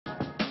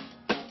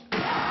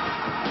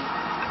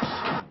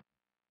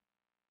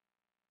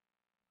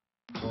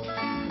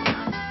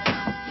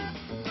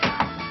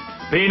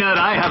Peanut,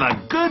 I have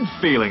a good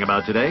feeling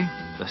about today.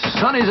 The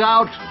sun is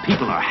out,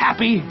 people are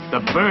happy, the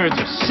birds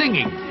are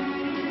singing.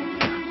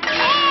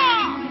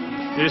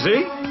 You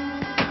see?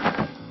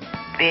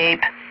 Beep.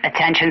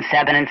 Attention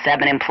 7 and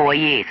 7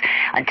 employees.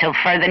 Until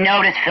further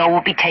notice, Phil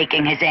will be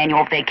taking his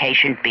annual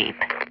vacation. Beep.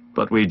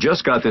 But we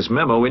just got this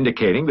memo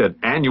indicating that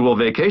annual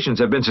vacations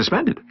have been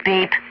suspended.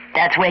 Beep.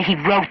 That's where he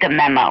wrote the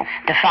memo.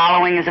 The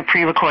following is a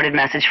pre-recorded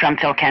message from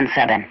Phil Ken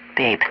 7.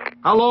 Beep.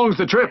 How long's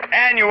the trip?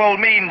 Annual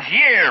means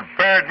year,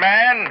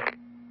 Birdman.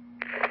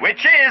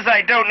 Which is,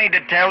 I don't need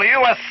to tell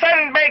you, a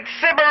sun-baked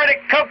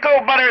sybaritic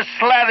cocoa butter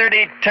slathered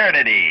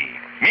eternity.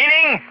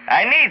 Meaning,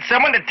 I need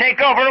someone to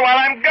take over while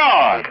I'm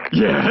gone.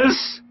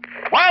 Yes?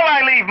 While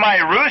I leave my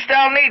roost,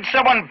 I'll need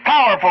someone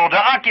powerful to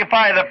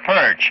occupy the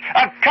perch.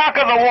 A cock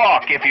of the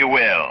walk, if you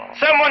will.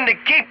 Someone to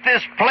keep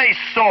this place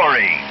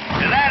soaring.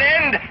 To that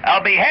end,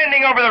 I'll be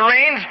handing over the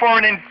reins for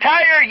an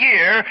entire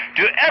year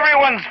to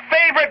everyone's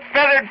favorite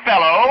feathered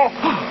fellow,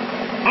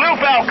 Blue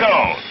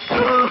Falcone.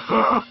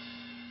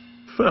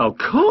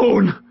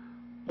 Falcone?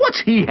 What's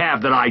he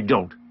have that I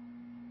don't?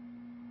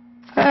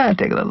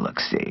 Take a little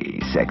look-see.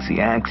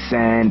 Sexy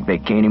accent,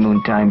 bikini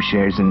moon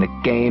timeshares in the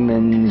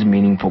Caymans,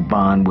 meaningful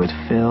bond with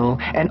Phil,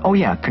 and, oh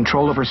yeah,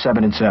 control over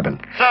 7 and 7.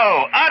 So,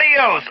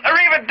 adios,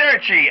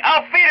 arrivederci,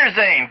 auf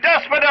Wiedersehen,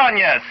 dos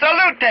Madonna,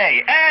 salute,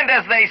 and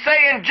as they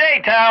say in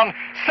J-Town,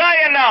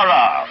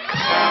 sayonara.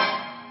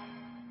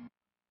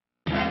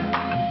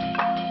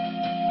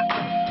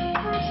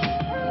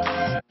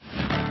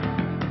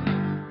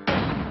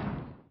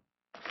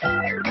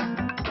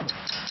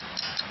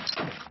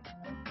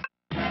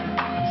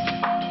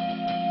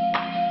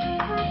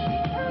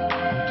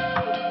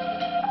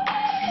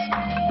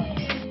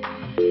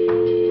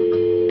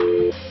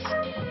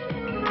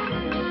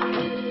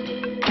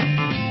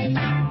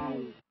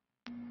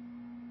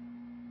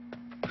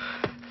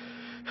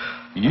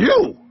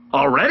 You?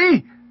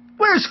 Already?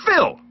 Where's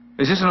Phil?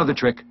 Is this another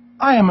trick?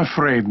 I am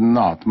afraid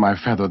not, my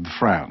feathered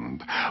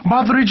friend.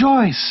 But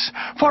rejoice,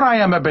 for I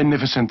am a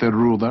beneficent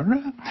ruler.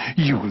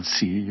 You will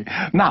see.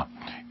 Now,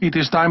 it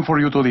is time for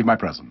you to leave my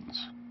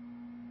presence.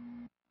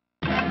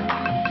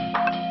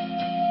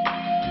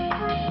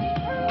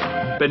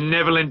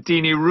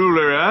 Benevolentini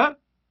ruler, huh?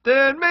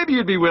 Then maybe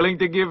you'd be willing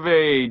to give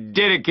a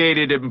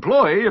dedicated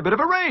employee a bit of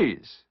a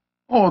raise.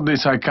 Oh,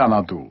 this I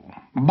cannot do.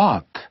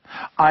 But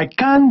I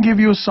can give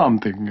you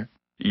something.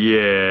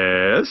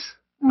 Yes?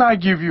 I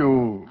give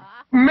you...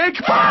 Make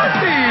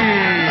party!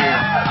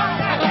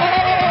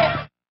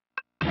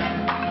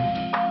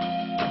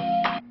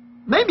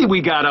 Maybe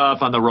we got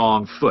off on the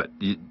wrong foot.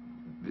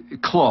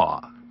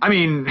 Claw. I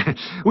mean,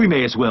 we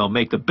may as well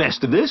make the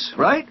best of this,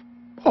 right?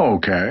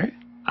 Okay.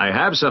 I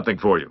have something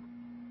for you.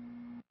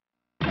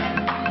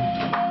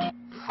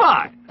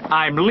 Fine.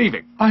 I'm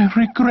leaving. I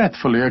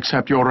regretfully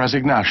accept your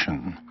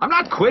resignation. I'm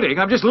not quitting.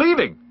 I'm just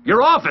leaving.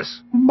 Your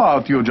office.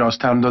 But you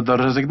just tendered the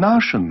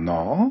resignation,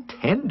 no?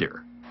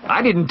 Tender?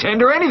 I didn't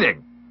tender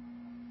anything.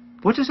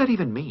 What does that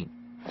even mean?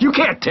 You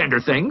can't tender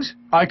things.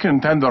 I can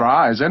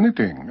tenderize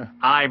anything.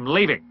 I'm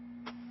leaving.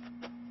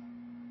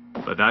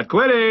 But not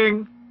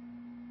quitting.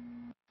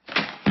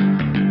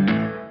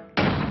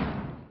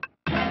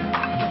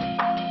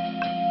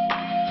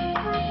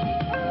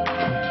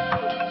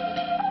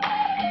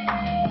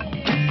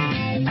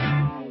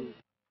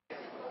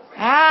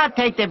 I'll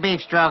take the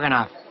beef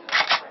stroganoff.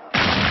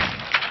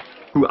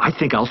 Ooh, I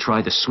think I'll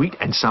try the sweet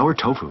and sour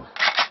tofu.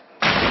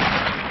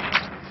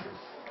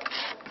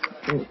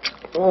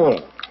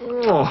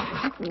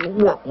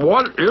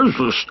 What is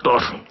this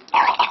stuff?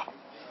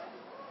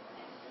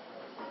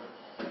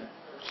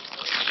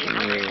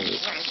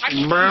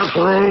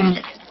 Bathroom.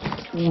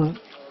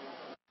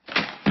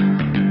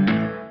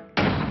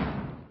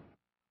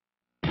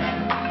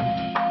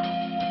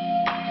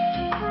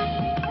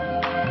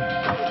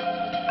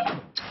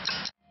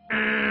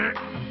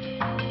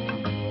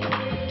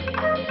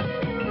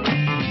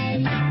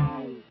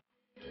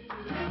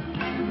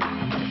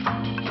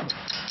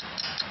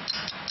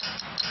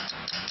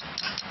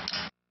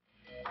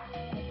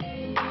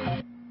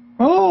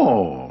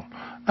 Oh,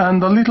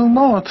 and the little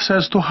note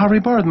says to Harvey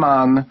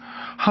Birdman,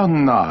 how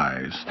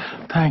nice.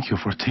 Thank you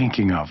for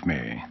thinking of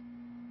me.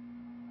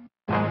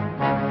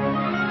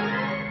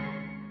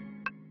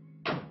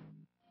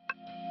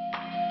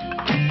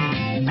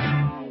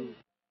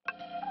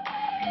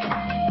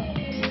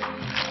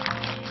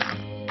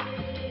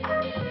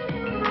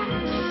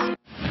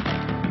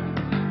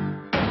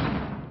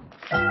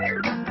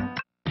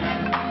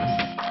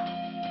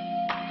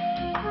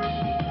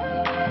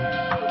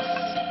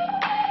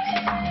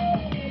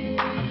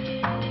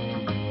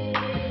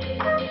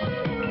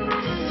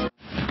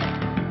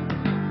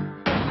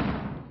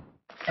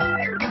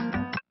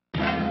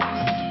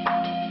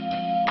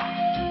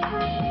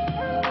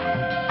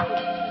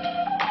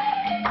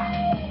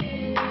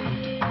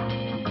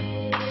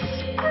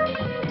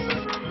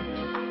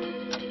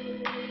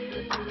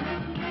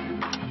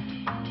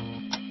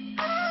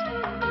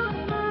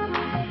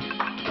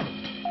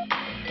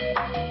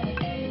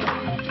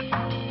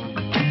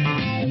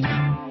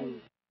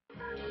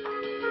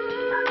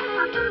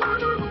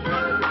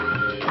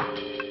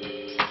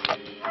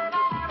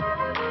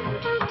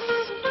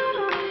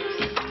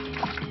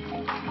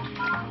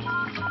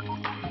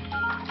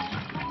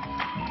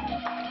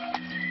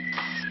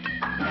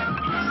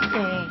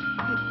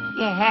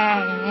 Come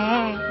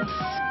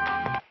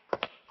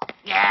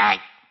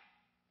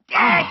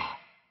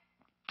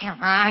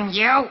on,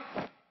 you.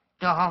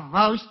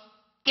 Almost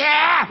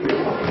there.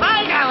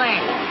 Finally!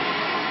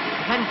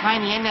 I couldn't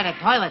find the end of the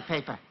toilet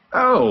paper.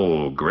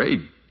 Oh, great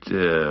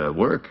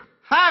work.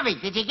 Harvey,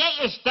 did you get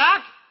your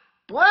stock?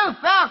 Blue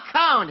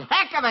Falcone,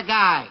 heck of a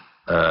guy.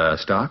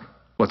 Stock?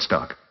 What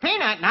stock?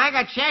 Peanut and I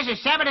got shares of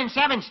 7 and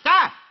 7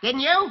 stock,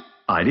 didn't you?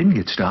 I didn't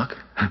get stock.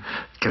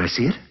 Can I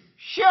see it?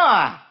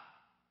 Sure.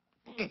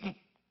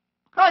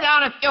 Hold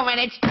on a few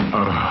minutes.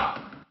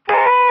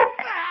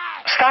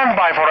 Stand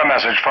by for a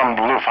message from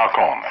Blue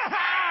Falcone.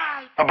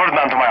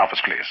 Birdman to my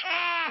office, please.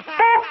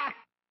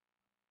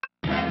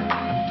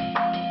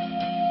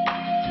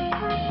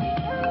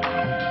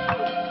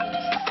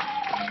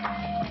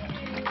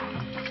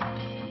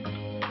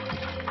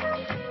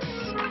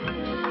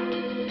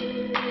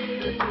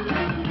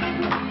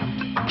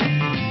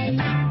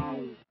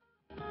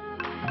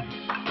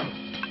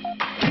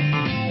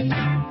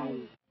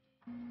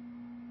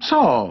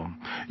 So,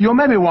 you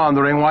may be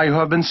wondering why you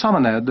have been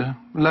summoned.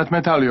 Let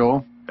me tell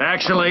you.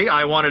 Actually,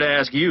 I wanted to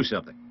ask you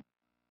something.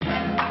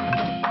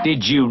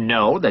 Did you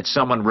know that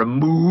someone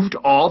removed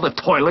all the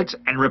toilets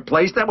and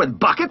replaced them with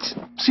buckets?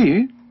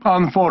 See,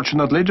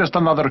 unfortunately, just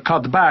another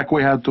cutback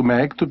we had to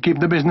make to keep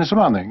the business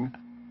running.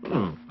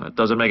 That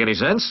doesn't make any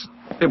sense.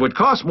 It would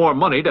cost more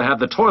money to have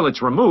the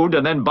toilets removed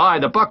and then buy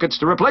the buckets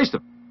to replace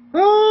them.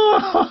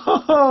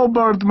 Oh,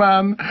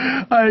 Birdman,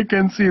 I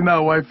can see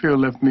now why Phil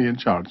left me in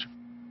charge.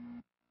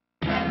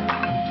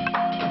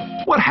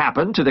 What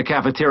happened to the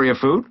cafeteria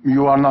food?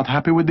 You are not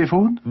happy with the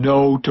food?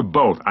 No to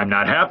both. I'm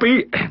not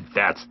happy, and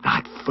that's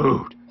not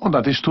food. Oh,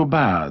 that is too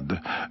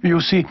bad. You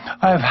see,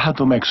 I've had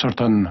to make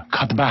certain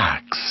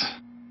cutbacks.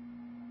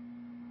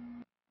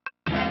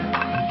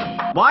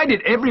 Why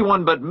did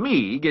everyone but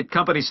me get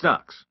company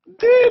stocks?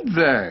 Did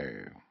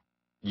they?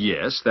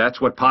 Yes,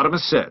 that's what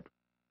Potamus said.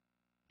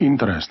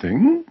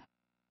 Interesting.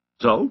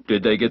 So,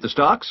 did they get the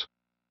stocks?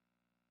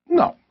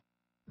 No.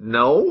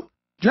 No?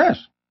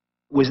 Yes.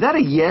 Was that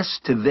a yes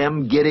to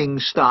them getting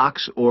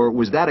stocks, or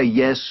was that a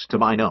yes to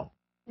my no?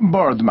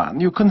 Birdman,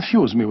 you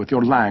confuse me with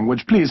your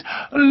language. Please,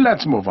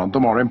 let's move on to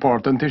more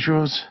important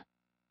issues.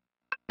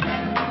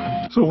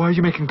 So why are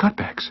you making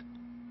cutbacks?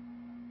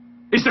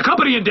 Is the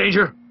company in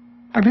danger?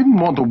 I didn't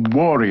want to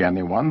worry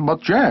anyone,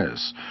 but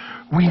yes,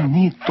 we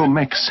need to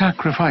make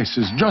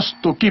sacrifices just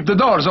to keep the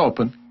doors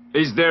open.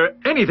 Is there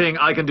anything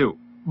I can do?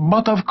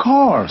 But of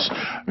course,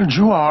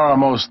 you are a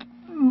most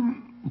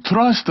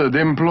trusted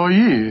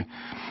employee.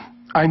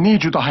 I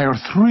need you to hire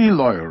 3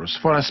 lawyers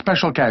for a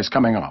special case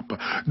coming up.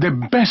 The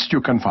best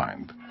you can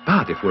find.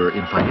 But if we're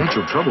in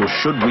financial trouble,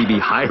 should we be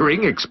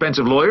hiring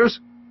expensive lawyers?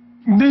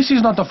 This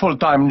is not a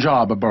full-time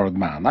job,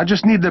 Birdman. I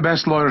just need the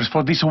best lawyers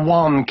for this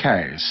one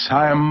case.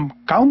 I am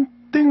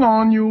counting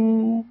on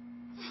you.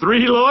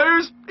 3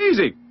 lawyers?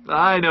 Easy.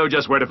 I know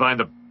just where to find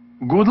them.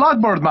 Good luck,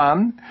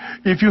 Birdman.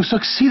 If you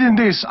succeed in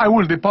this, I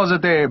will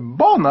deposit a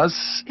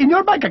bonus in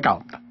your bank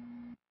account.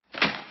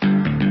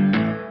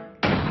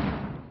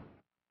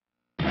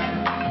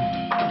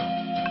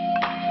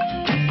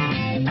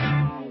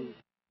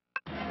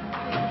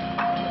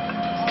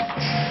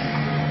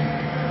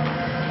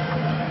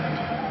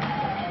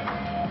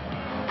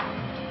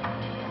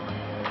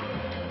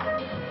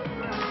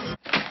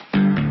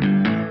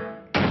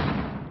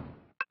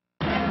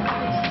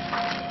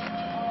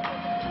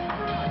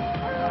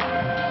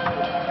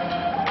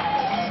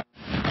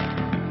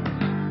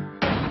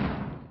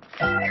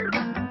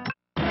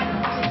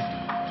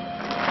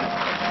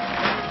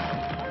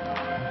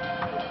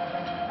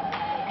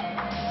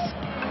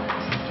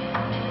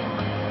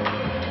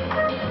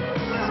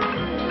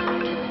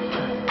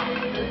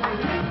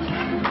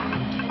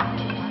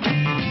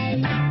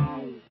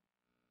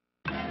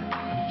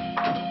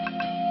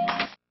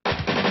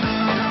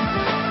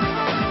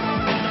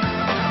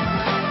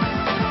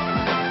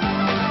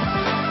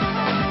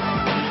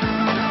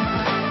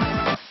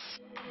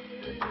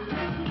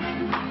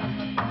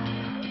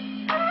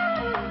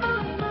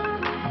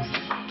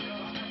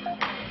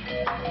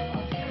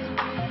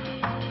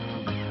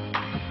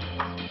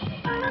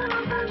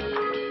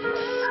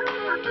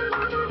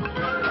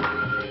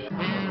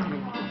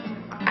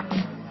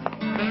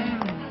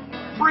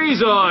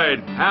 Freezoid!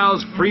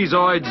 How's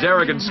Freezoid,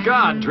 Zarog, and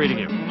Scon treating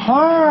you?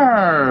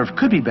 Harv!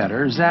 Could be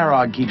better.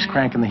 Zarog keeps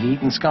cranking the heat,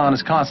 and Scon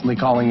is constantly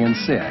calling in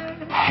sick.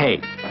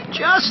 Hey,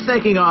 just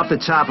thinking off the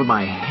top of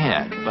my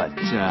head, but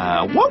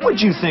what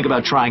would you think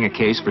about trying a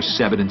case for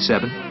 7 and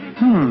 7?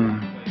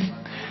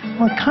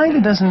 Well, it kind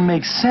of doesn't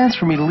make sense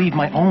for me to leave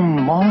my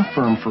own law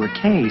firm for a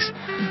case.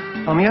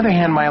 On the other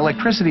hand, my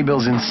electricity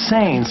bill's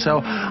insane, so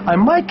I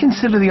might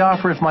consider the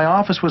offer if my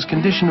office was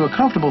conditioned to a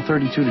comfortable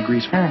 32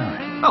 degrees Fahrenheit.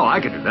 Oh,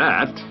 I can do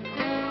that,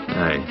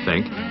 I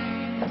think.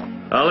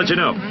 I'll let you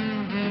know.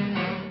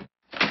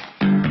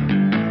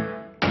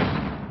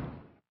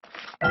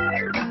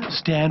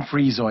 Stan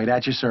Freezoid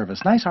at your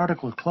service. Nice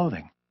article of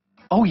clothing.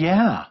 Oh,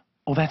 yeah.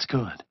 Oh, that's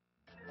good.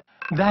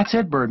 That's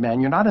it,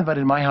 Birdman. You're not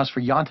invited to my house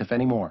for Yontif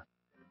anymore.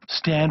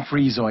 Stan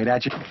Freezoid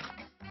at your...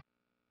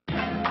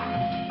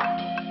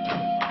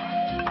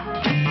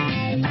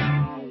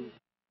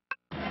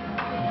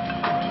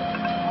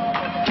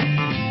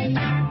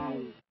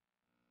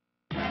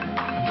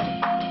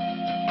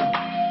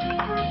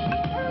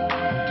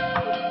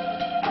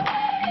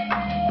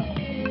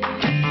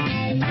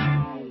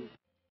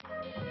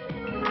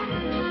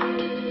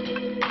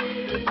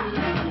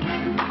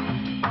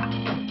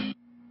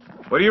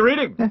 What are you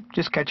reading?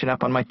 Just catching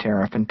up on my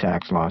tariff and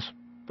tax laws.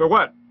 For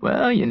what?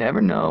 Well, you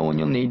never know when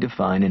you'll need to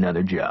find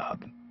another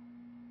job.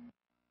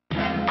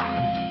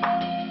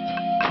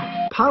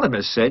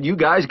 Potamus said you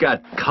guys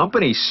got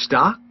company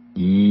stock?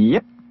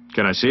 Yep.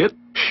 Can I see it?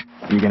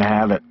 You can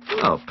have it.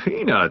 Oh,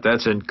 Peanut,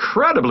 that's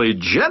incredibly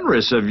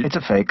generous of you. It's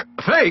a fake.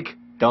 Fake?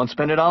 Don't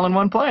spend it all in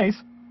one place.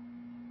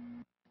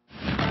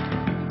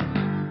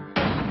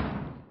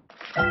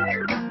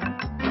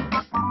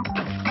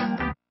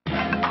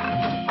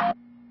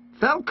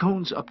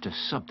 Falcone's up to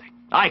something.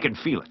 I can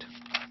feel it.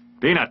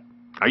 Peanut,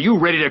 are you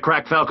ready to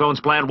crack Falcone's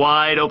plan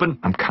wide open?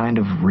 I'm kind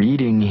of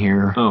reading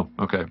here. Oh,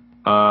 okay.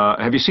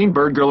 Have you seen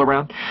Bird Girl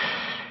around?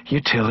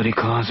 Utility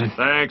closet.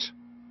 Thanks.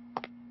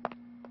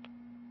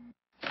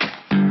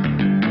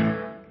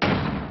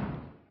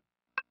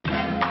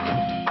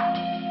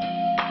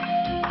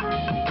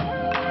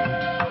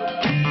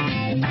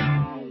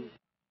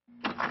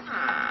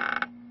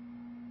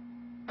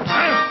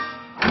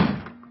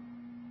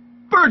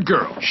 Bird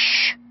Girl!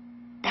 Shh!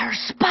 There are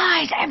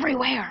spies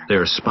everywhere. There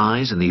are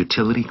spies in the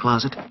utility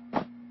closet?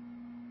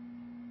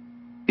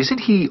 Isn't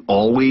he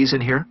always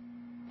in here?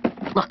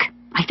 Look,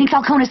 I think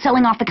Falcone is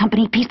selling off the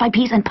company piece by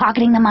piece and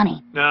pocketing the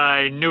money.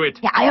 I knew it.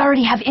 Yeah, I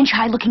already have Inch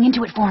High looking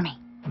into it for me.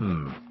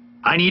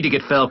 I need to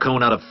get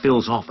Falcone out of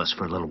Phil's office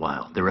for a little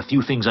while. There are a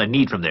few things I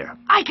need from there.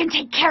 I can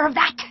take care of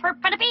that.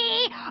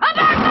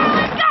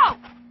 Let's go!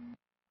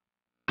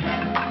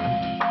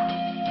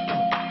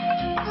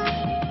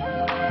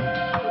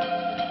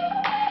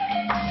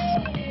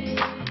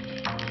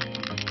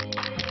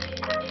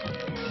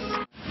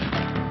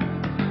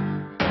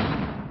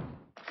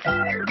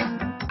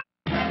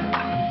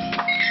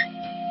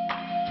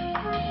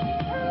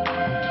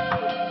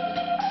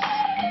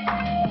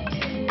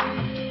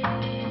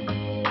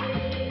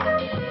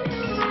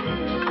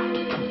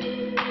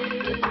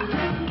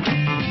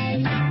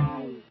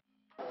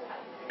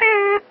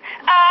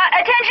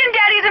 Attention,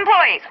 Daddy's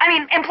employees.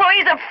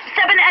 Employees of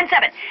 7 and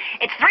 7.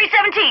 It's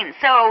 3:17,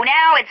 so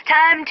now it's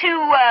time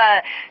to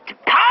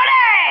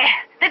party!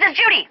 This is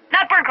Judy,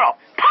 not Bird Girl.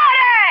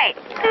 Party!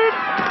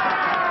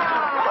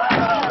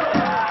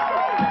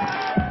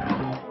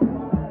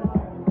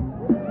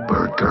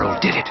 Bird Girl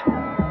did it.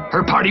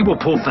 Her party will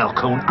pull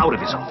Falcone out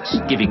of his office,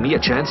 giving me a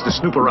chance to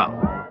snoop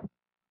around.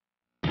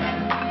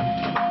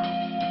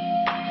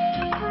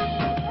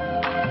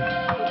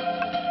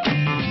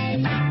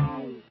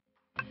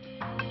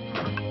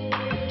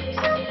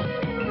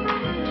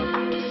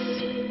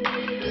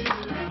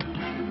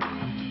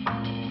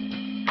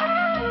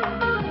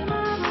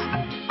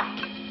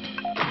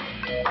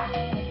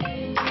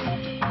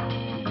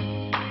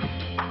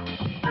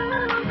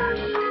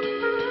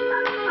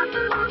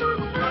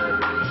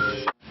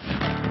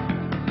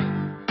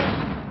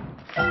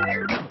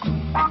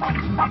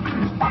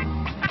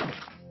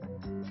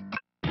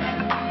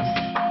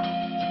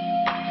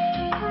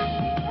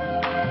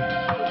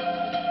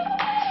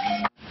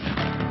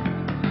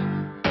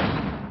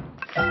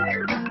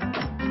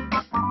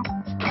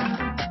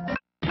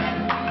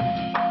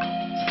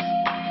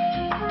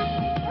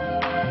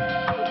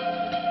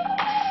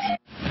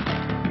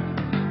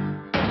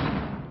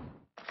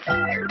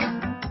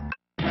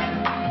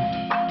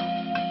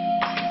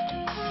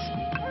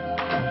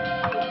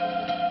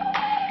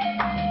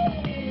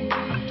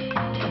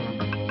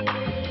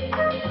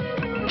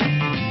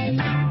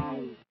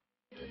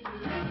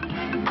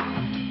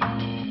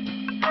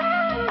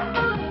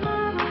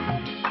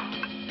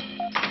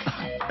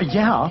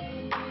 Yeah,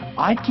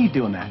 I'd keep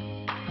doing that.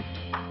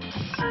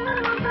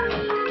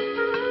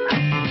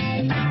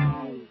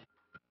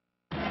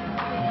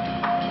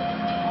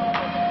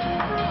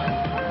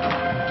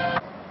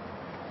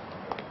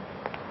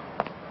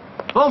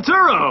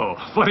 Volturo!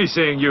 Funny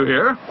seeing you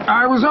here.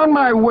 I was on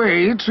my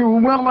way to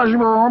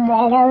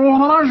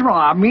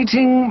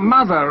meeting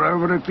Mother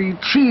over at the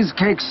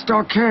Cheesecake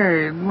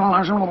Stockade.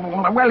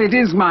 Well, it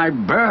is my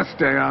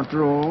birthday,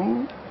 after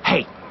all.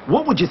 Hey,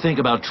 what would you think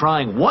about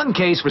trying one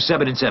case for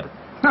 7 and 7?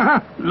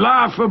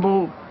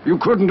 Laughable. You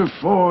couldn't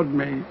afford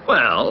me.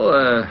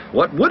 Well,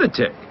 what would it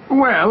take?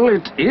 Well,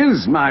 it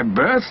is my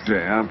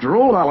birthday, after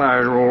all.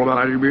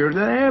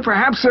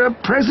 Perhaps a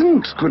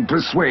present could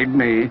persuade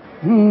me.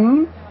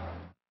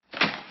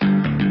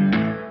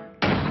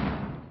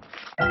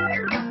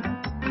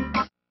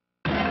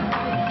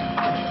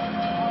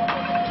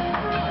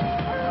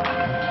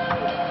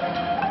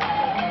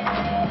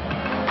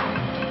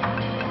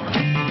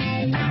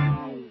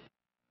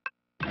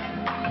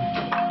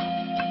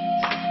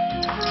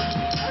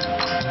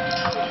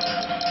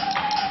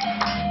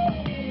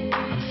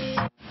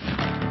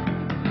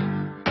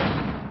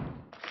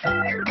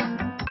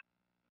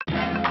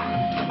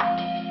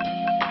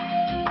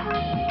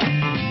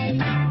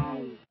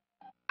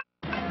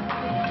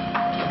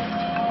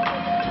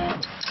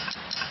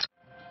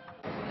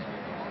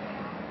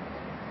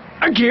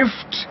 A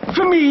gift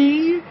for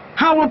me?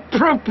 How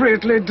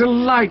appropriately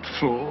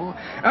delightful.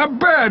 A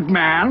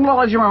Birdman,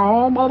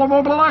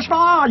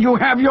 you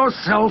have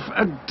yourself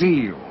a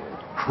deal.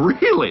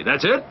 Really?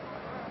 That's it?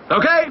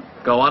 Okay,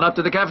 go on up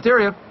to the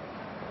cafeteria.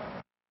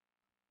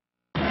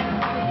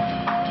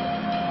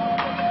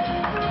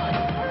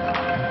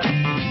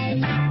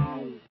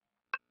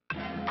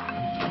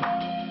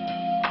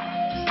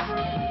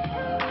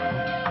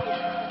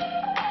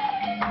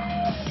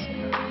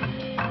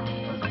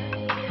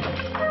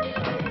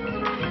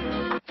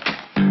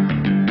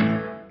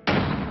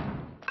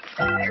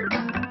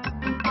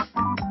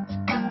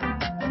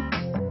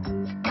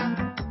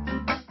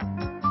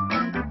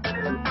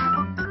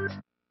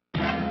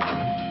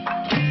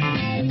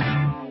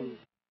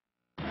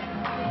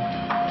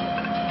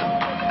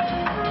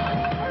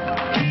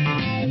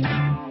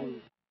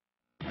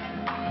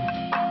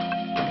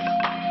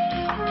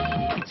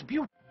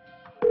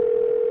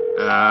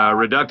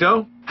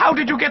 Reducto? How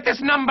did you get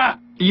this number?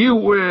 You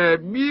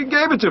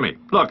gave it to me.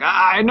 Look,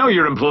 I know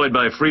you're employed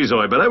by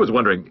Freezoid, but I was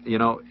wondering,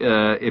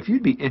 if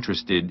you'd be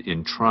interested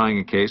in trying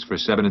a case for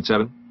 7 and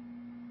 7?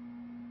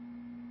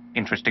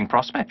 Interesting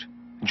prospect.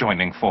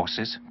 Joining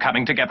forces,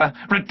 coming together,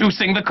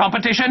 reducing the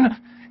competition,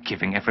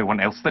 giving everyone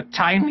else the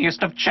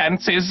tiniest of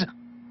chances.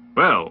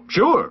 Well,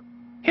 sure.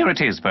 Here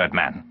it is,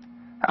 Birdman.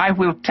 I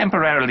will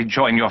temporarily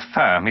join your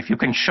firm if you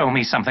can show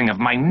me something of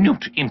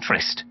minute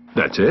interest.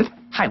 That's it?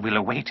 I will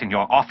await in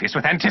your office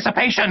with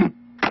anticipation.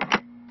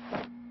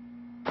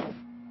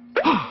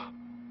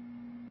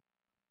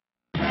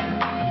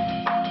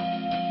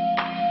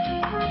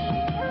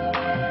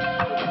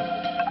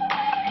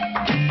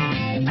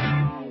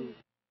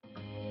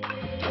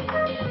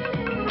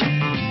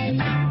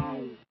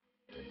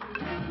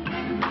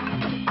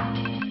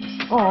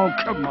 Oh,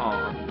 come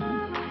on.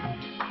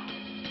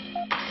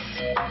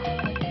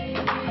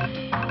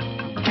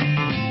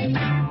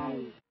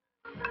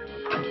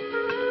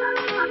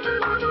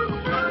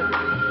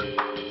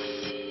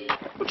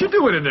 What you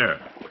doing in there?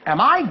 Am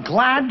I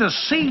glad to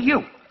see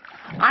you?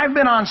 I've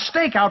been on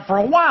stakeout for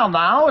a while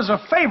now as a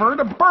favor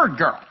to Bird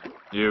Girl.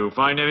 You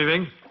find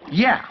anything?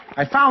 Yeah,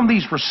 I found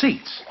these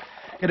receipts.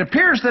 It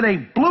appears that a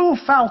Blue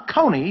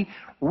Falcone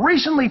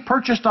recently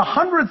purchased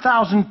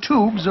 100,000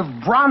 tubes of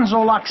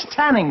Bronzolux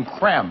tanning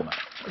creme.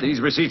 These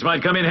receipts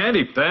might come in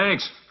handy.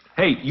 Thanks.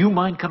 Hey, you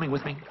mind coming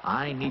with me?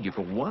 I need you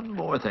for one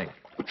more thing.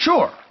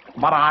 Sure,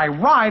 but I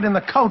ride in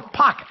the coat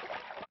pocket.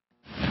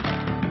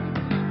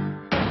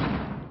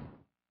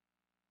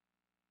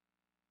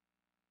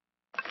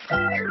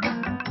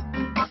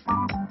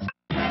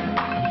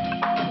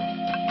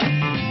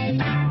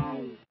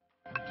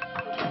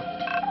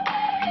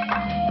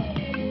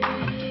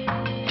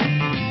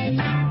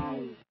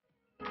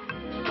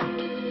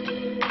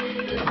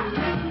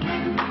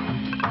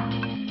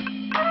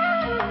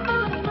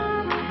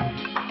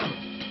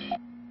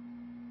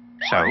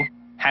 So,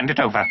 hand it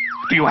over.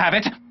 Do you have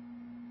it?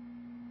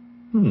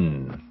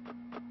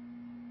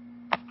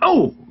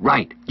 Oh,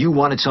 right. You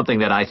wanted something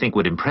that I think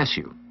would impress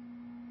you.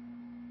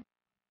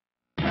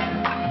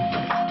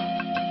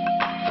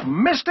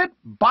 Missed it,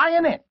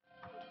 buying it.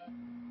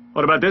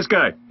 What about this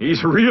guy?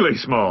 He's really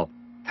small.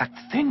 That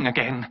thing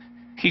again.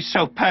 He's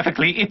so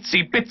perfectly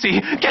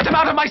itsy-bitsy. Get him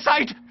out of my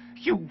sight!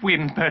 You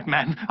win,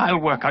 Birdman. I'll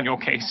work on your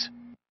case.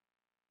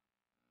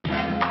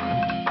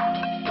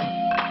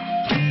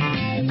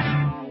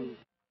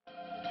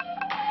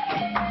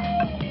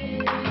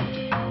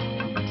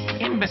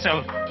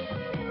 Imbecile.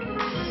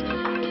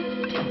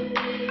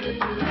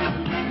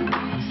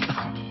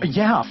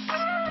 Yeah.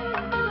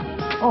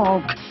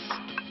 Oh,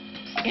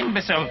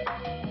 Imbecile.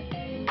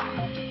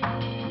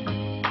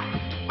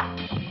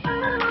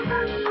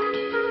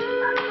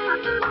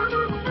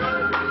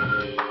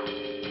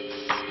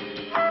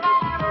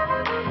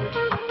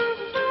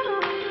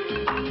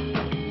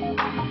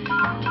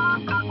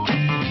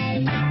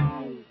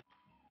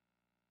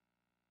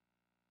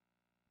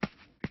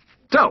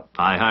 So,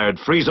 I hired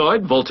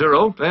Freezoid,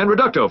 Volturo, and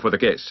Reducto for the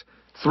case.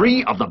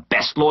 3 of the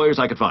best lawyers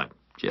I could find,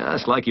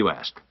 just like you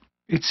asked.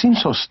 it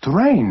seems so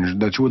strange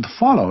that you would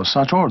follow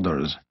such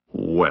orders.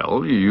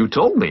 Well, you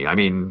told me. I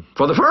mean,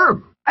 for the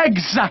firm.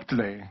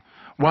 Exactly.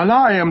 While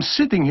I am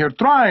sitting here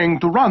trying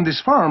to run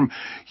this firm,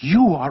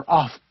 you are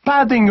off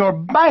padding your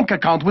bank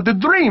account with the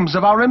dreams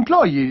of our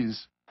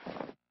employees.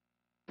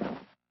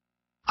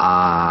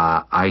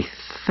 I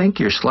think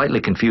you're slightly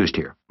confused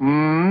here.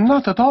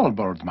 Not at all,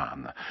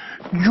 Birdman.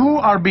 You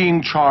are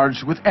being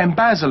charged with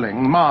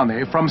embezzling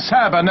money from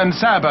 7 and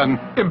 7.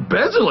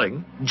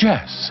 Embezzling?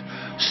 Yes,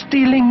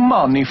 stealing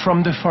money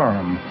from the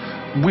firm.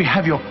 We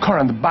have your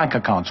current bank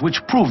accounts,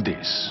 which prove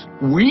this.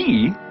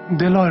 We?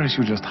 The lawyers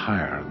you just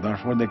hired are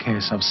for the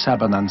case of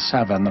 7 and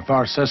 7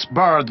 versus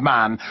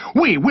Birdman.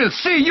 We will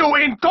see you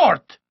in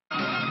court!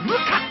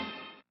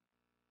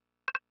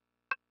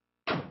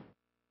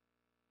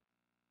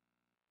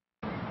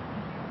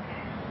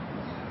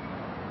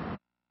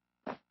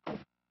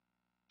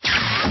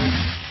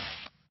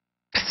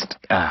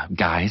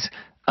 Guys,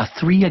 a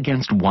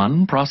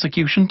 3-against-1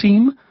 prosecution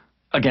team?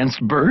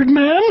 Against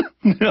Birdman?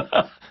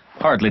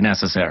 Hardly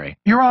necessary.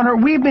 Your Honor,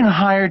 we've been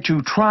hired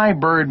to try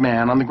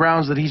Birdman on the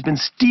grounds that he's been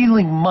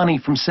stealing money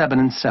from 7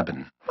 and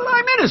 7. But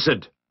I'm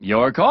innocent.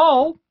 Your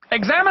call.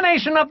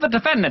 Examination of the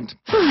defendant.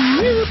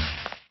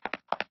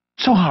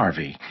 So,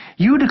 Harvey,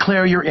 you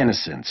declare your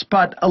innocence,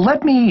 but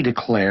let me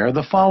declare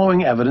the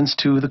following evidence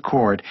to the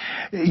court.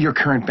 Your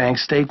current bank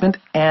statement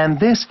and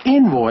this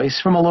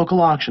invoice from a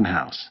local auction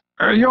house.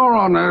 Your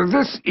Honor,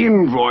 this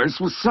invoice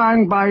was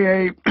signed by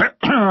a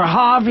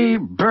Harvey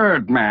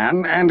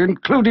Birdman and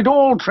included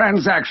all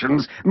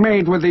transactions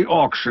made with the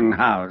auction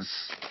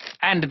house.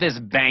 And this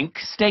bank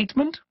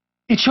statement?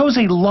 It shows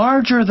a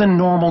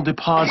larger-than-normal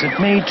deposit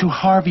made to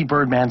Harvey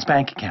Birdman's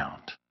bank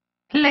account.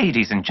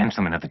 Ladies and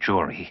gentlemen of the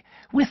jury,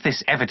 with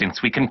this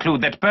evidence we conclude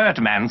that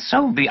Birdman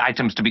sold the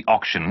items to be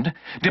auctioned,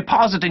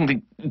 depositing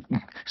the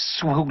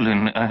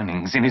swollen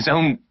earnings in his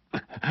own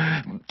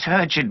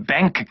turgid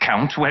bank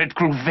account where it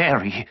grew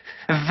very,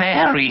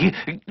 very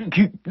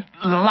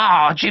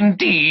large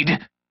indeed.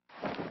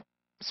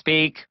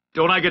 Speak.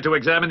 Don't I get to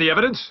examine the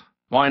evidence?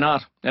 Why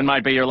not? It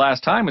might be your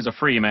last time as a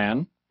free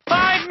man.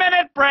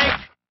 5-minute break!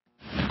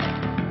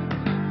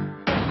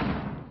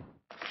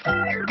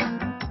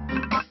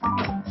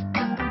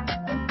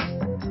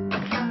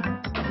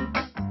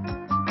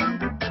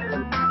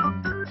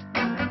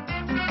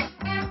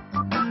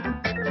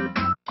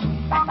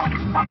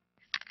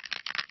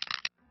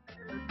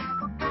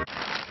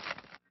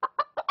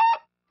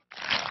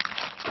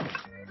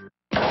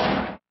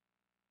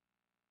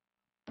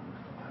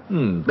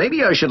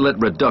 Maybe I should let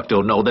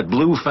Reducto know that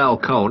Blue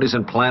Falcone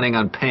isn't planning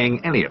on paying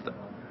any of them.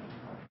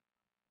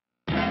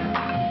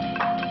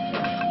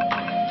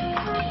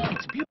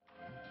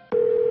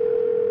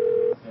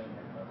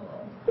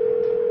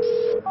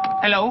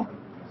 Hello?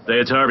 Hey,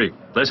 it's Harvey.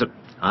 Listen,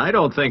 I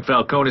don't think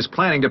Falcone is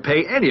planning to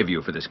pay any of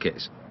you for this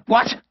case.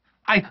 What?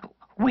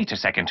 Wait a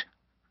second.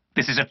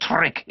 This is a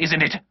trick,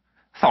 isn't it?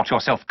 Thought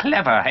yourself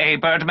clever, eh,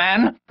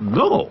 Birdman?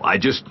 No, I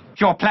just...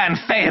 Your plan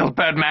failed,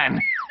 Birdman.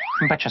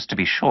 But just to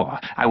be sure,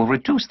 I will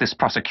reduce this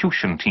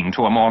prosecution team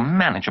to a more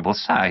manageable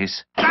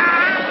size.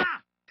 Ah!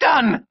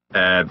 Done!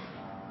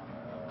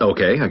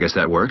 Okay, I guess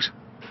that works.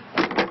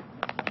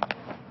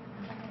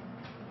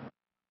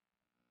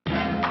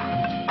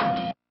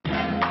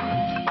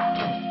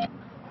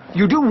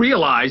 You do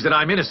realize that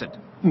I'm innocent.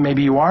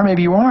 Maybe you are,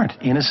 maybe you aren't.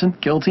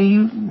 Innocent,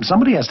 guilty,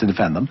 somebody has to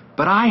defend them.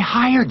 But I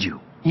hired you.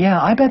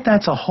 Yeah, I bet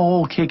that's a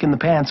whole kick in the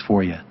pants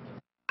for you.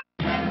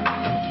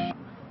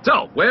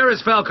 So, where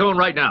is Falcone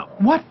right now?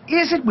 What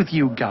is it with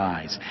you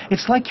guys?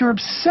 It's like you're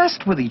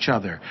obsessed with each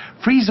other.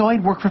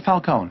 Freezoid, work for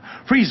Falcone.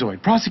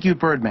 Freezoid, prosecute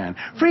Birdman.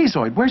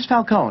 Freezoid, where's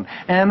Falcone?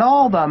 And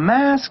all the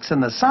masks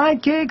and the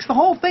sidekicks, the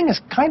whole thing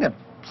is kind of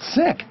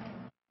sick.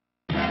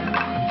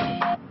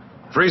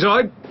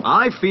 Freezoid,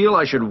 I feel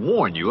I should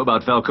warn you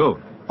about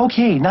Falcone.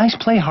 Okay, nice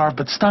play, Harv,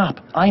 but stop.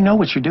 I know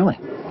what you're doing.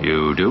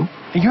 You do?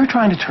 You're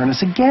trying to turn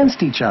us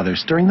against each other,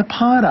 stirring the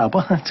pot up.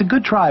 Well, it's a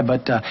good try,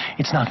 but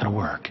it's not going to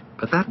work.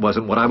 But that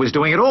wasn't what I was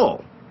doing at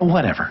all.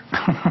 Whatever.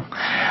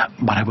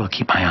 But I will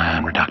keep my eye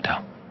on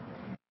Reducto.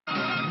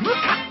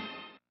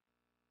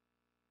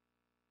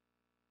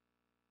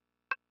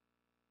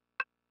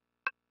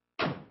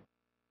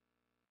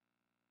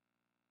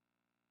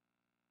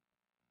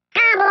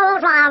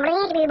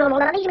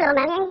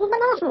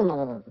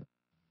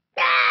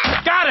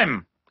 Got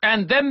him!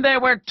 And then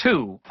there were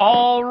two.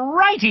 All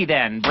righty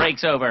then,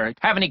 breaks over.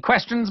 Have any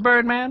questions,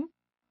 Birdman?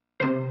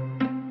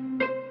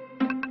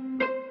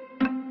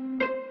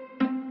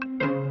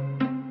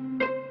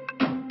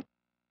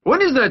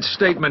 When is that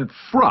statement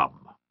from?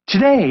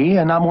 Today,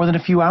 not more than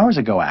a few hours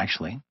ago,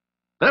 actually.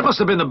 That must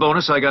have been the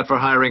bonus I got for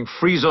hiring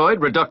Freezoid,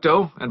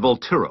 Reducto, and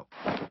Volturo.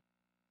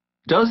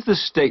 Does the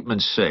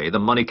statement say the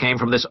money came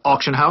from this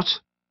auction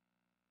house?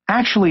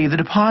 Actually, the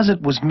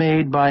deposit was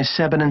made by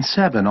 7 and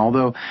 7,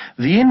 although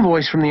the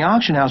invoice from the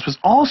auction house was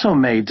also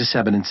made to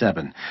 7 and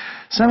 7.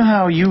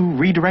 Somehow you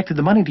redirected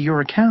the money to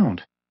your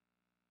account.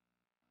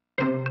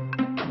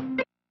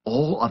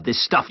 All of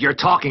this stuff you're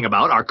talking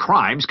about are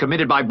crimes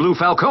committed by Blue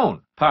Falcone.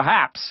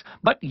 Perhaps,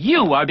 but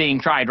you are being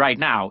tried right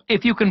now.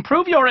 If you can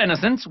prove your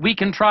innocence, we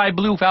can try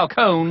Blue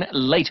Falcone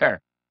later.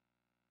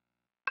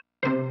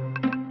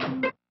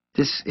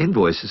 This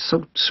invoice is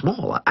so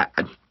small.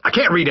 I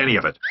can't read any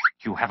of it.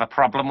 You have a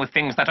problem with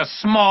things that are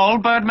small,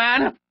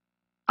 Birdman?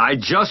 I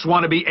just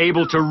want to be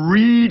able to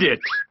read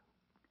it.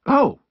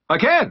 Oh, I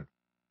can.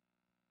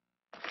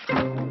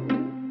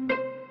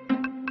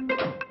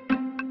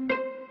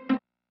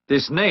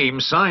 This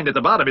name signed at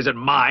the bottom isn't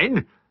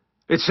mine.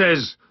 It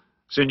says,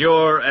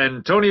 Senor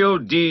Antonio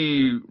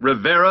de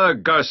Rivera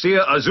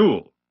Garcia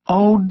Azul.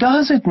 Oh,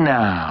 does it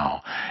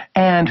now?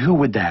 And who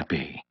would that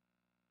be?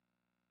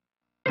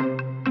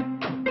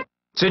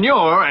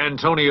 Senor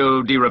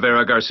Antonio de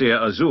Rivera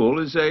Garcia Azul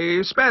is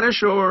a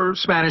Spanish or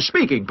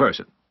Spanish-speaking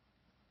person.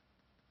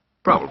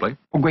 Probably.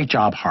 Well, great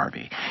job,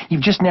 Harvey.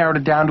 You've just narrowed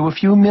it down to a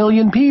few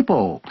million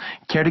people.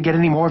 Care to get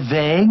any more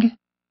vague?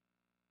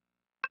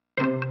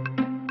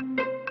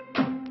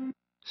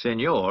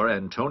 Senor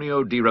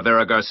Antonio de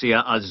Rivera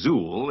Garcia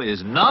Azul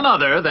is none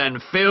other than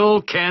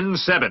Phil Ken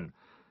 7,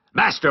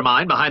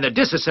 mastermind behind the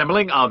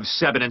disassembling of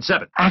 7 and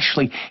 7.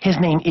 Actually, his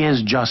name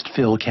is just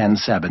Phil Ken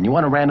 7. You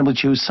want to randomly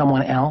choose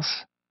someone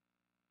else?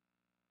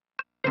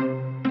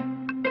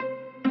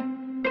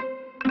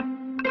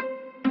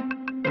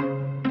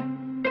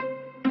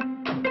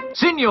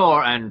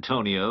 Senor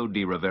Antonio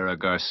de Rivera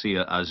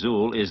Garcia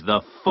Azul is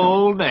the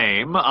full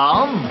name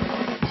of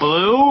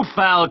Blue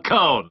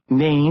Falcone.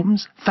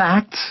 Names?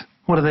 Facts?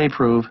 What do they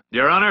prove?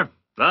 Your Honor,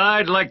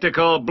 I'd like to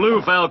call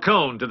Blue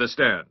Falcone to the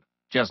stand.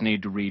 Just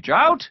need to reach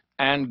out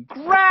and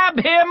grab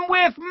him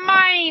with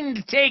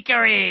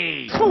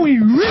mind-takery.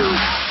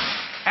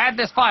 Add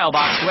this file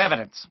box to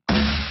evidence.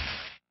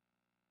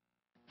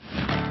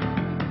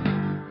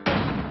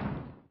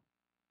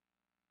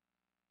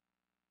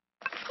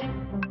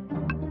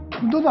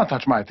 Do not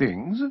touch my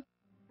things.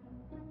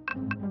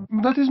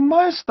 That is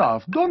my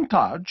stuff. Don't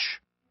touch.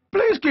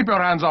 Please keep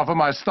your hands off of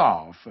my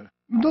staff.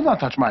 Do not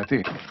touch my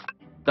teeth.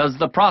 Does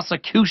the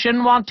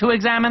prosecution want to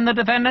examine the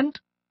defendant?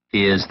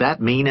 Is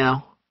that me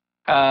now?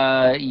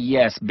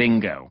 Yes,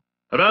 bingo.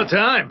 About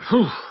time.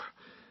 Whew.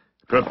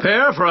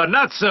 Prepare for a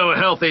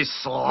not-so-healthy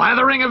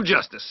slathering of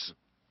justice.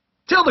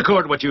 Tell the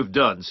court what you've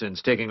done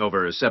since taking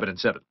over 7 and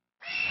 7.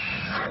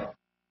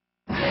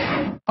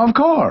 Of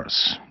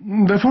course.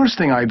 The first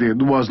thing I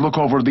did was look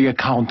over the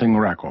accounting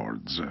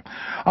records.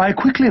 I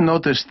quickly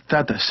noticed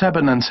that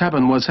 7 and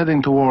 7 was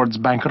heading towards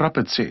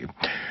bankruptcy.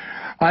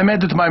 I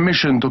made it my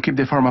mission to keep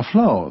the firm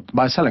afloat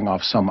by selling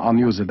off some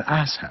unused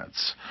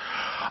assets.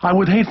 I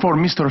would hate for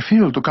Mr.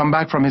 Field to come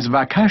back from his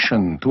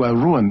vacation to a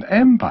ruined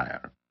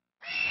empire.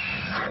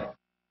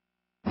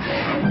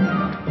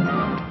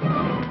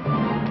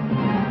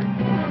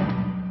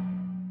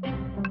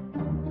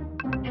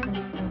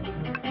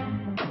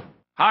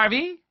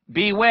 Harvey,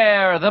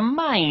 beware the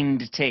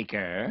mind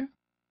taker.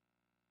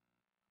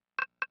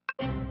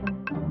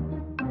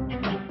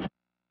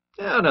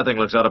 Yeah, nothing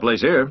looks out of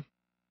place here.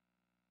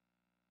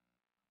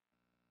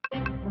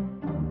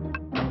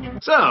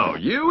 So,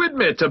 you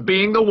admit to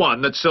being the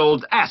one that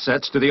sold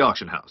assets to the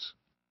auction house?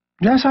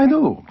 Yes, I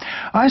do.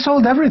 I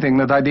sold everything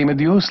that I deemed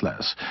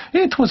useless.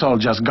 It was all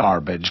just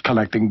garbage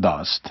collecting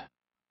dust.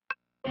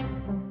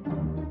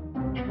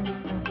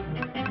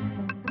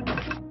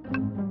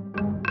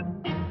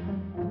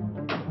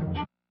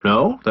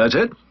 No, that's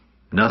it?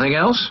 Nothing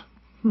else?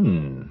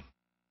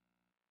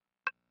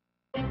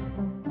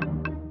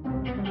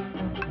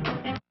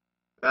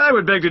 I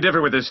would beg to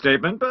differ with this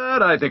statement,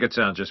 but I think it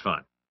sounds just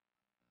fine.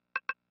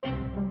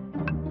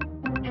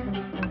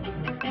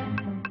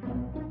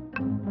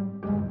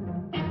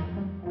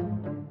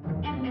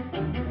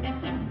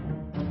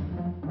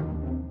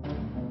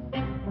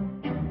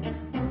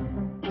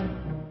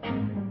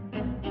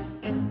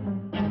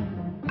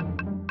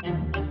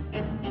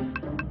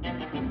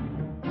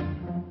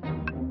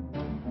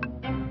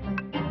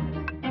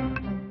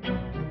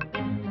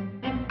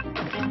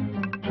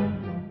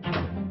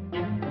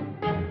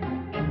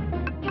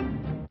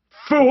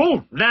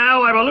 Fool!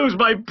 Now I will lose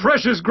my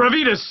precious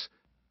gravitas!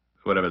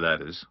 Whatever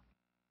that is.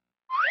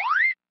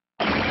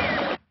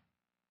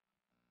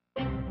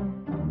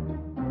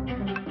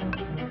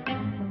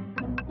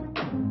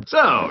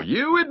 So,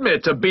 you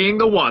admit to being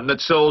the one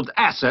that sold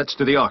assets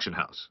to the auction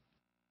house?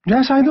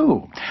 Yes, I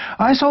do.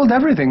 I sold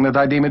everything that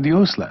I deemed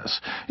useless.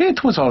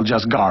 It was all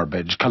just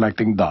garbage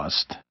collecting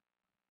dust.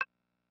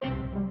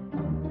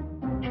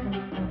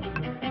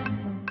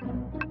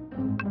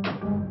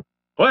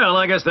 Well,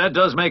 I guess that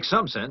does make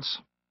some sense.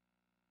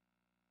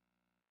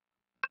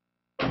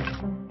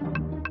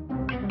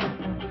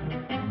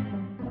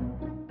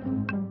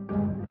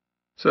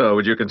 So,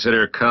 would you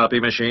consider copy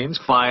machines,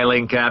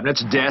 filing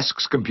cabinets,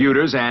 desks,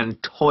 computers, and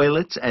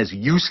toilets as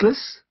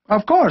useless?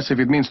 Of course, if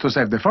it means to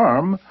save the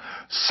firm,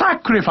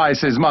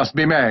 sacrifices must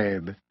be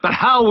made. But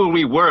how will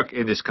we work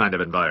in this kind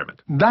of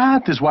environment?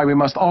 That is why we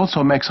must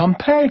also make some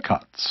pay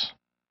cuts.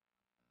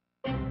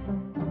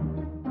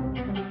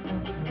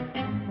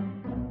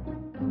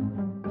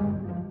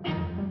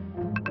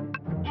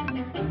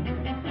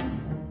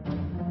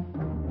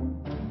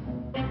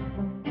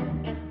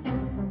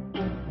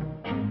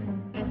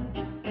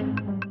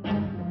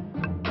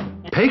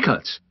 Pay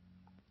cuts?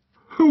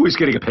 Who is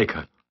getting a pay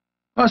cut?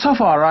 So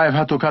far, I've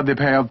had to cut the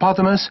pay of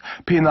Potamus,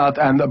 Peanut,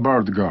 and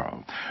Bird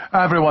Girl.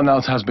 Everyone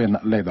else has been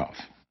laid off.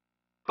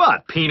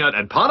 But Peanut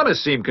and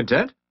Potamus seem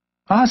content.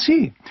 Ah,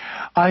 see.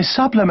 I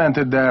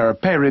supplemented their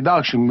pay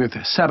reduction with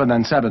 7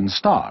 and 7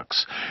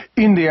 stocks.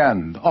 In the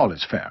end, all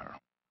is fair.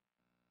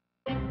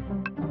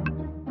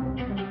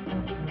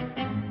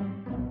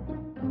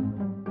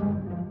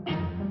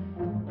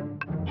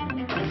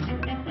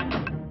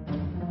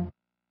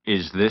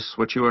 Is this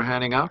what you are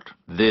handing out?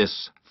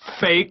 This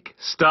fake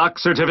stock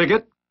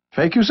certificate?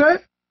 Fake, you say?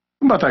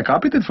 But I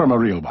copied it from a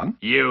real one.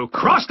 You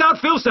crossed out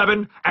Phil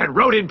 7 and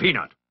wrote in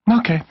Peanut.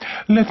 Okay,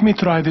 let me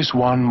try this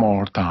one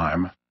more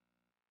time.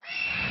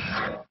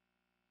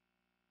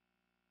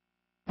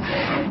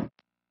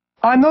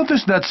 I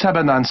noticed that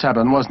 7 and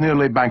 7 was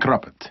nearly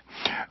bankrupt.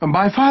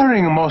 By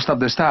firing most of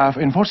the staff,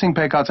 enforcing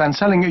pay cuts, and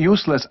selling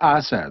useless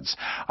assets,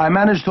 I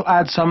managed to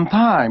add some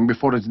time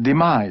before its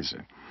demise.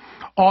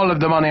 All of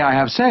the money I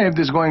have saved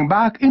is going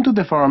back into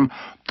the firm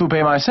to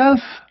pay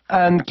myself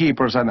and key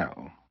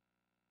personnel.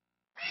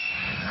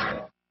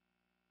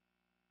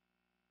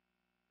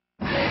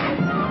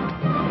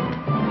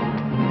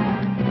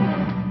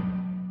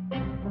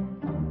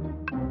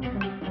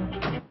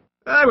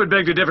 I would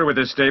beg to differ with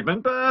this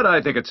statement, but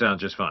I think it sounds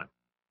just fine.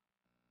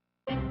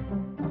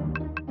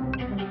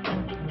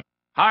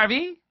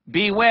 Harvey,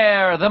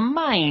 beware the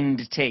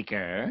mind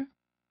taker.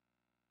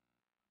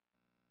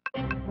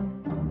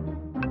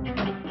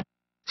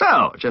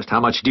 So, just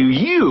how much do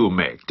you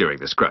make during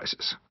this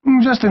crisis?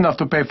 Just enough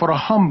to pay for a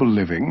humble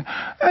living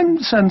and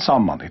send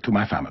some money to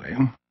my family.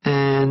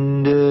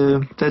 And,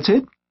 that's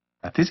it?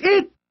 That is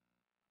it.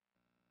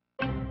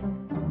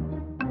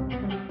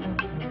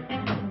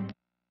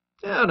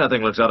 Yeah,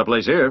 nothing looks out of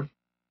place here.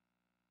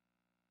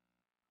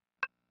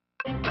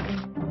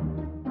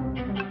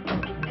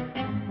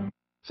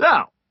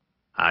 So,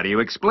 how do you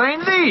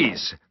explain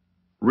these?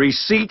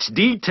 Receipts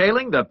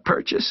detailing the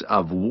purchase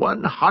of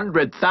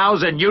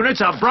 100,000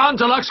 units of Bronze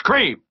Deluxe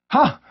cream.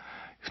 Huh?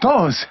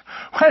 Those?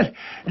 Well,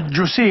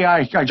 you see,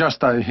 I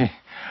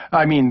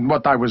mean,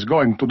 what I was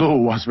going to do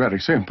was very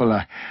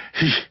simple.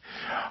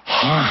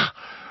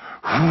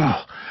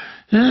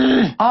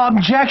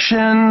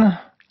 Objection!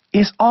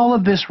 Is all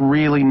of this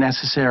really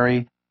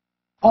necessary?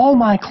 All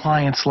my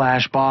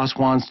client/boss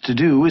wants to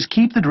do is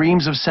keep the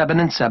dreams of 7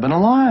 and 7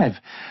 alive.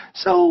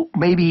 So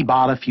maybe he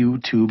bought a few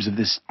tubes of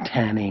this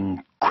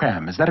tanning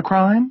creme. Is that a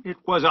crime? It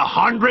was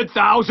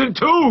 100,000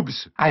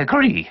 tubes! I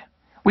agree.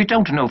 We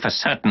don't know for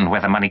certain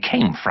where the money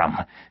came from,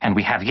 and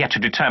we have yet to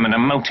determine a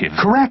motive.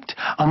 Correct.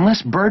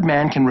 Unless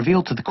Birdman can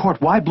reveal to the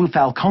court why Blue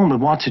Falcone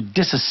would want to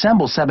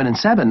disassemble 7 and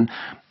 7,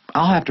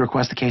 I'll have to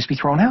request the case be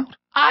thrown out.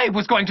 I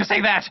was going to say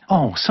that.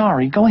 Oh,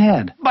 sorry. Go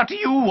ahead. But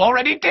you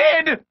already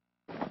did.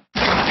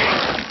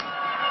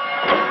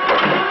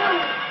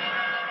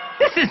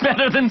 This is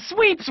better than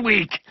Sweeps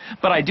Week.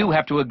 But I do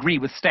have to agree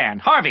with Stan.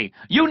 Harvey,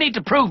 you need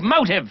to prove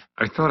motive.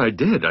 I thought I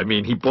did. I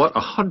mean, he bought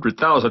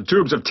 100,000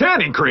 tubes of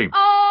tanning cream.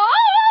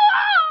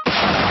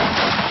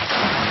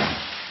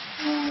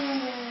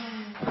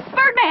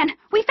 Birdman,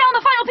 we found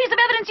the final piece of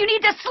evidence you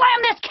need to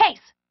slam this case.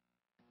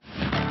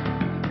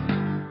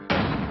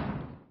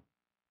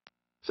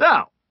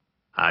 So,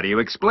 how do you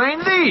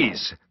explain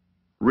these?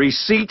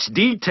 Receipts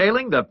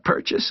detailing the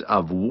purchase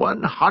of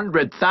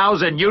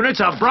 100,000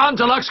 units of Bronze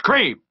Deluxe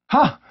cream.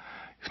 Huh?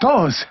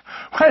 Those?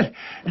 Well,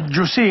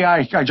 you see,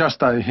 I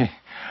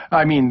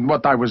mean,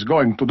 what I was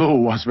going to do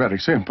was very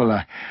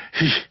simple.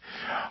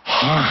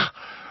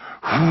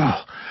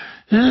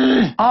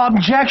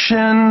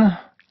 Objection!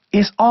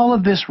 Is all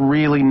of this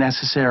really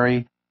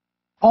necessary?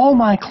 All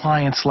my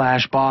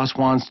client/boss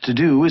wants to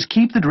do is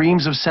keep the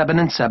dreams of 7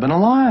 and 7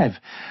 alive.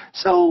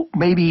 So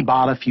maybe he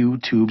bought a few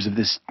tubes of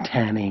this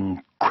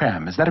tanning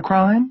creme. Is that a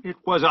crime? It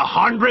was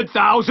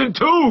 100,000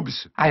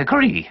 tubes! I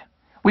agree.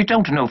 We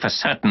don't know for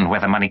certain where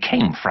the money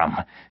came from,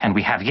 and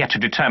we have yet to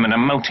determine a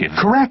motive.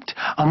 Correct.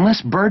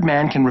 Unless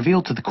Birdman can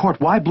reveal to the court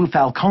why Blue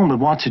Falcone would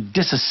want to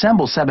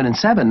disassemble 7 and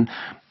 7,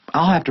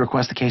 I'll have to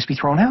request the case be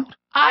thrown out.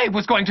 I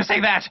was going to say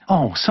that.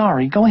 Oh,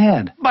 sorry. Go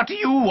ahead. But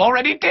you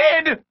already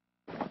did.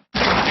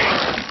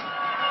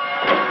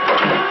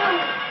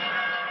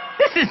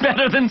 This is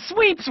better than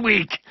Sweeps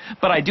Week.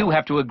 But I do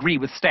have to agree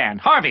with Stan.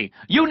 Harvey,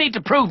 you need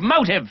to prove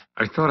motive.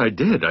 I thought I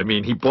did. I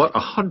mean, he bought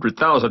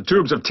 100,000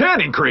 tubes of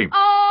tanning cream.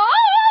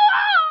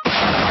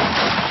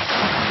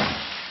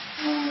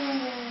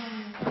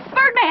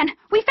 Birdman,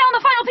 we found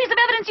the final piece of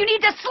evidence you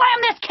need to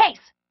slam this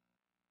case.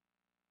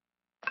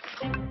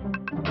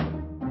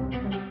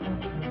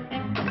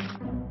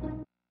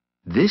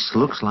 This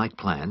looks like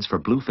plans for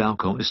Blue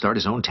Falcone to start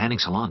his own tanning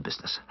salon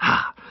business.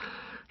 Ha!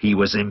 He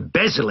was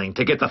embezzling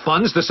to get the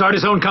funds to start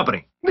his own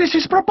company. This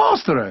is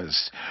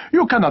preposterous.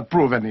 You cannot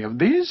prove any of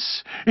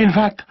this. In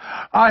fact,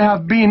 I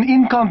have been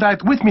in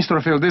contact with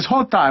Mr. Phil this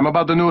whole time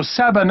about the new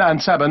 7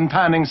 and 7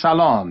 tanning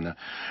salon.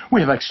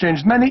 We have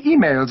exchanged many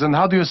emails, and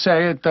how do you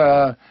say it,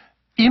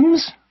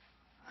 IMS?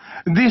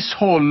 This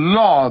whole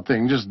law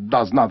thing just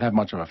does not have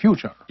much of a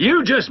future.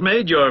 You just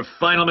made your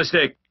final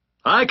mistake.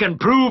 I can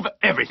prove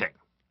everything.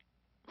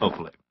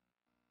 Hopefully.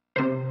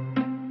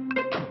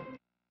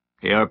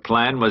 Your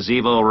plan was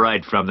evil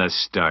right from the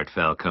start,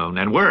 Falcone.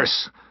 And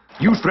worse,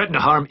 you threatened to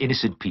harm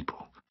innocent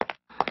people.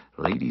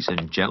 Ladies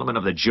and gentlemen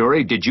of the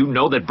jury, did you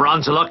know that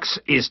Bronze Deluxe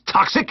is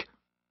toxic?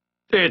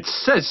 It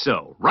says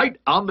so, right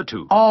on the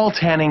tube. All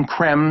tanning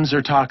cremes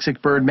are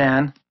toxic,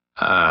 Birdman.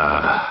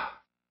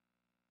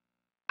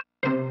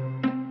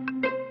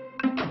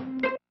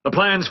 The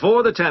plans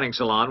for the tanning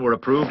salon were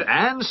approved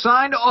and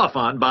signed off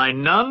on by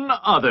none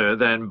other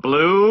than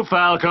Blue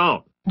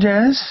Falcone.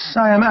 Yes,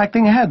 I am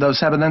acting ahead of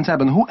 7 and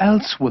 7. Who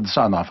else would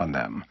sign off on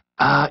them?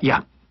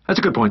 Yeah, that's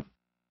a good point.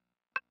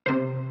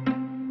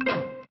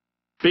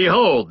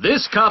 Behold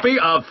this copy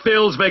of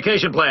Phil's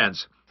vacation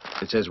plans.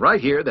 It says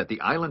right here that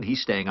the island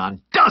he's staying on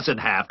doesn't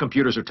have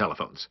computers or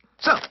telephones.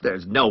 So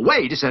there's no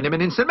way to send him an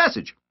instant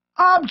message.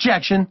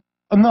 Objection.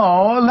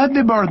 No, let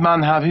the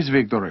Birdman have his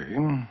victory.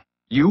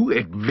 You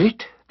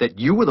admit that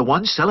you were the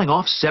one selling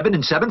off 7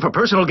 and 7 for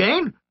personal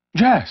gain?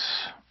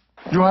 Yes.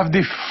 You have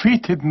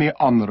defeated me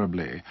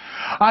honorably.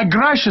 I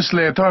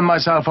graciously turn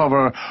myself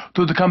over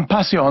to the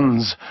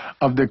compassions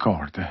of the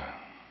court.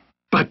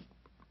 But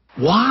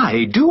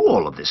why do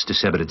all of this to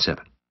 7 and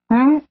 7?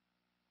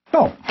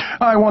 Oh,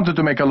 I wanted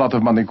to make a lot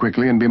of money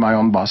quickly and be my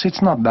own boss.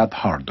 It's not that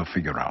hard to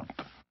figure out.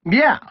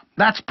 Yeah,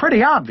 that's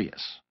pretty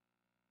obvious.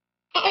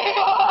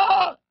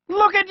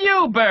 Look at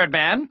you,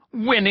 Birdman,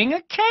 winning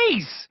a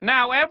case.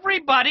 Now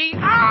everybody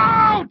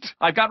out!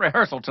 I've got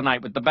rehearsal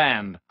tonight with the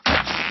band.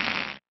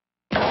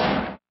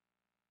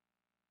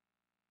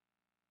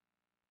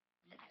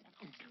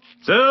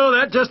 So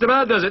that just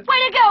about does it.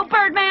 Way to go,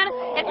 Birdman!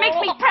 It makes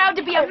me proud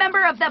to be a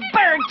member of the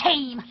Bird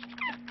team.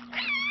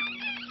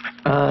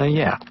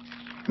 Yeah.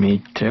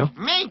 Me too.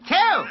 Me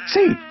too.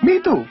 See,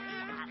 me too.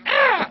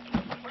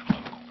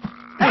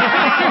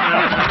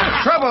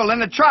 Trouble in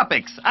the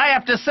tropics. I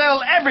have to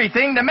sell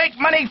everything to make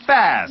money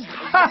fast.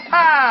 Ha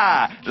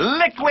ha!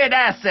 Liquid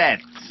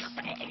assets.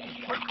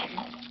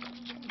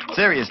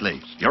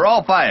 Seriously, you're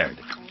all fired.